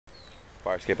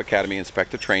Fire Escape Academy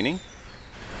Inspector Training.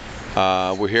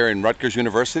 We're here in Rutgers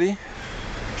University,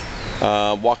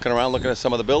 walking around looking at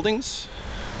some of the buildings,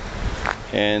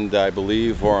 and I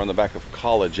believe we're on the back of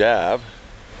College Ave.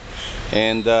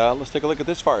 And let's take a look at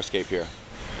this fire escape here.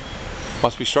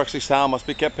 Must be structurally sound, must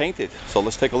be kept painted. So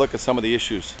let's take a look at some of the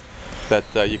issues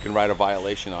that you can write a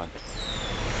violation on.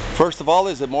 First of all,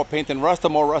 is it more paint than rust or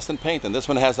more rust than paint? And this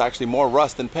one has actually more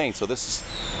rust than paint. So this is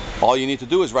all you need to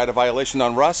do is write a violation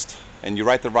on rust, and you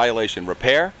write the violation: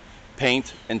 repair,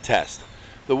 paint, and test.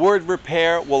 The word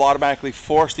repair will automatically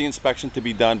force the inspection to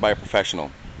be done by a professional,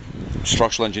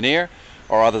 structural engineer,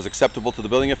 or others acceptable to the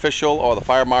building official or the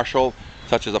fire marshal,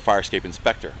 such as a fire escape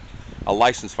inspector, a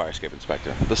licensed fire escape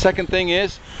inspector. The second thing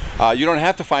is you don't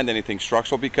have to find anything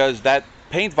structural, because that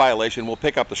paint violation will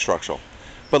pick up the structural.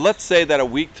 But let's say that a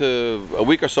week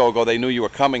or so ago they knew you were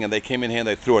coming, and they came in here and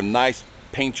they threw a nice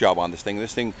paint job on this thing.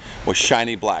 This thing was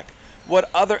shiny black.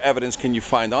 What other evidence can you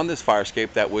find on this fire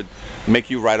escape that would make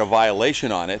you write a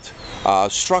violation on it?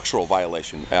 Structural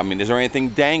violation. I mean, is there anything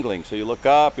dangling? So you look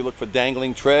up, you look for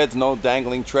dangling treads. No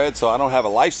dangling treads, so I don't have a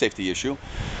life safety issue.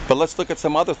 But let's look at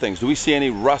some other things. Do we see any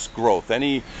rust growth,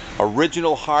 any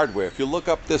original hardware? If you look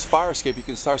up this fire escape, you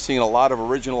can start seeing a lot of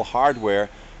original hardware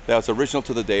that's original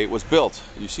to the day it was built.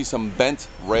 You see some bent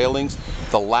railings.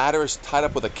 The ladder is tied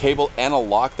up with a cable and a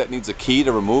lock that needs a key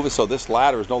to remove it, so this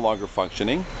ladder is no longer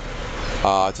functioning.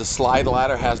 It's a slide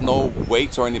ladder, has no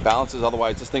weights or any balances,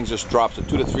 otherwise this thing just drops at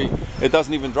 2 to 3. It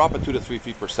doesn't even drop at 2 to 3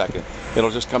 feet per second.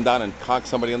 It'll just come down and conk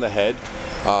somebody in the head.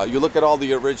 You look at all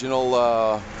the original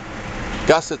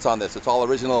gussets on this. It's all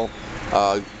original,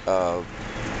 what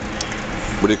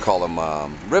do you call them,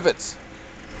 rivets.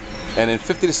 And in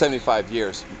 50 to 75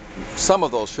 years, some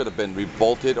of those should have been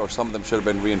rebolted, or some of them should have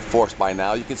been reinforced by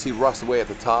now. You can see rust away at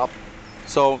the top.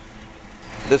 So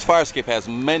this fire escape has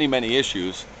many, many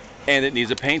issues, and it needs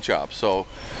a paint job. So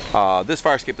this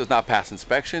fire escape does not pass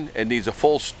inspection. It needs a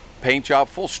full paint job,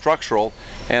 full structural,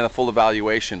 and a full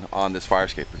evaluation on this fire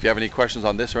escape. If you have any questions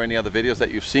on this or any other videos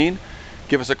that you've seen,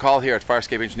 give us a call here at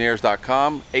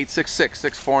firescapeengineers.com,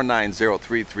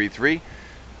 866-649-0333.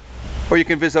 Or you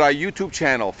can visit our YouTube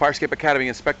channel, Fire Escape Academy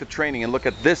Inspector Training, and look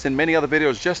at this and many other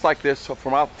videos just like this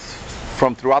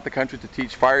from throughout the country to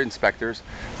teach fire inspectors,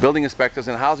 building inspectors,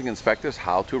 and housing inspectors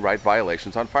how to write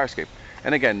violations on fire escape.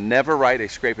 And again, never write a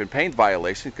scrape and paint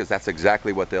violation, because that's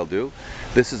exactly what they'll do.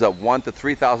 This is a $1,000 to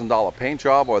 $3,000 paint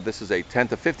job, or this is a $10,000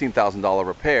 to $15,000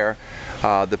 repair,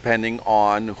 depending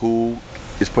on who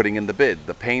is putting in the bid.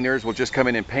 The painters will just come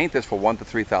in and paint this for $1,000 to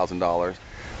 $3,000,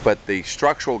 but the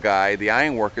structural guy, the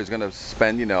iron worker, is going to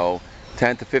spend, you know,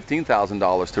 $10,000 to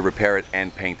 $15,000 to repair it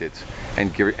and paint it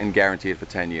and guarantee it for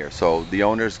 10 years. So the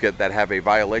owners that have a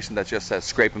violation that just says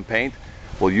scrape and paint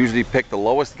will usually pick the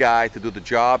lowest guy to do the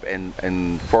job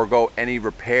and forego any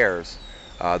repairs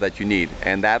that you need.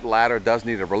 And that ladder does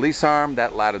need a release arm.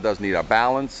 That ladder does need a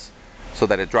balance so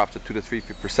that it drops at 2 to 3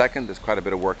 feet per second. There's quite a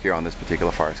bit of work here on this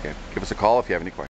particular fire escape. Give us a call if you have any questions.